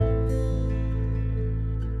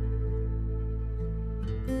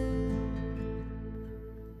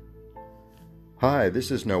Hi, this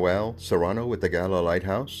is Noel, Serrano with the Gala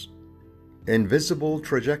Lighthouse. Invisible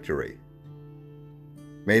Trajectory.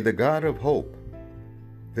 May the God of hope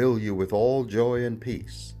fill you with all joy and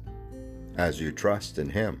peace as you trust in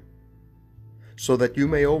Him, so that you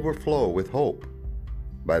may overflow with hope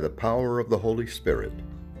by the power of the Holy Spirit.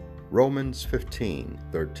 Romans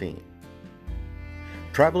 15:13.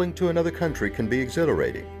 Traveling to another country can be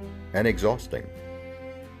exhilarating and exhausting.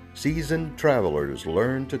 Seasoned travelers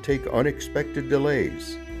learn to take unexpected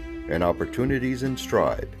delays and opportunities in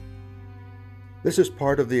stride. This is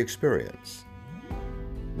part of the experience.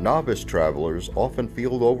 Novice travelers often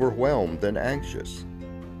feel overwhelmed and anxious,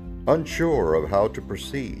 unsure of how to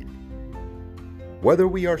proceed. Whether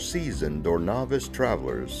we are seasoned or novice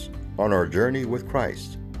travelers on our journey with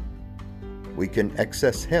Christ, we can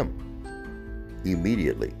access Him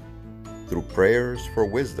immediately through prayers for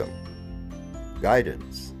wisdom,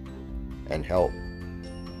 guidance, and help.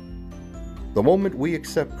 The moment we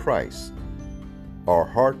accept Christ, our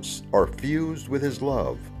hearts are fused with His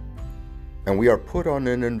love, and we are put on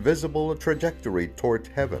an invisible trajectory toward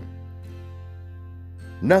heaven.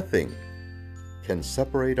 Nothing can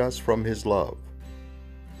separate us from His love.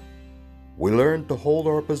 We learn to hold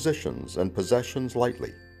our positions and possessions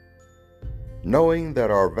lightly, knowing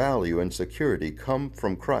that our value and security come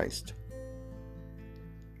from Christ.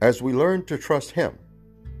 As we learn to trust Him,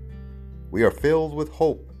 we are filled with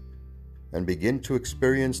hope and begin to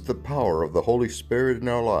experience the power of the Holy Spirit in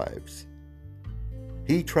our lives.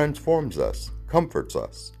 He transforms us, comforts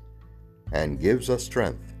us, and gives us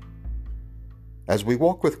strength. As we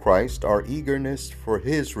walk with Christ, our eagerness for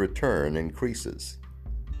His return increases.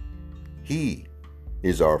 He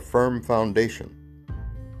is our firm foundation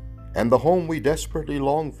and the home we desperately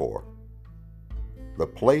long for, the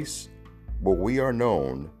place where we are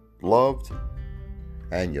known, loved,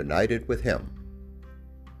 and united with Him.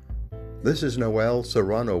 This is Noel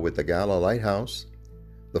Serrano with the Gala Lighthouse.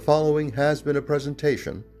 The following has been a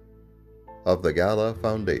presentation of the Gala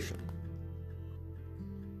Foundation.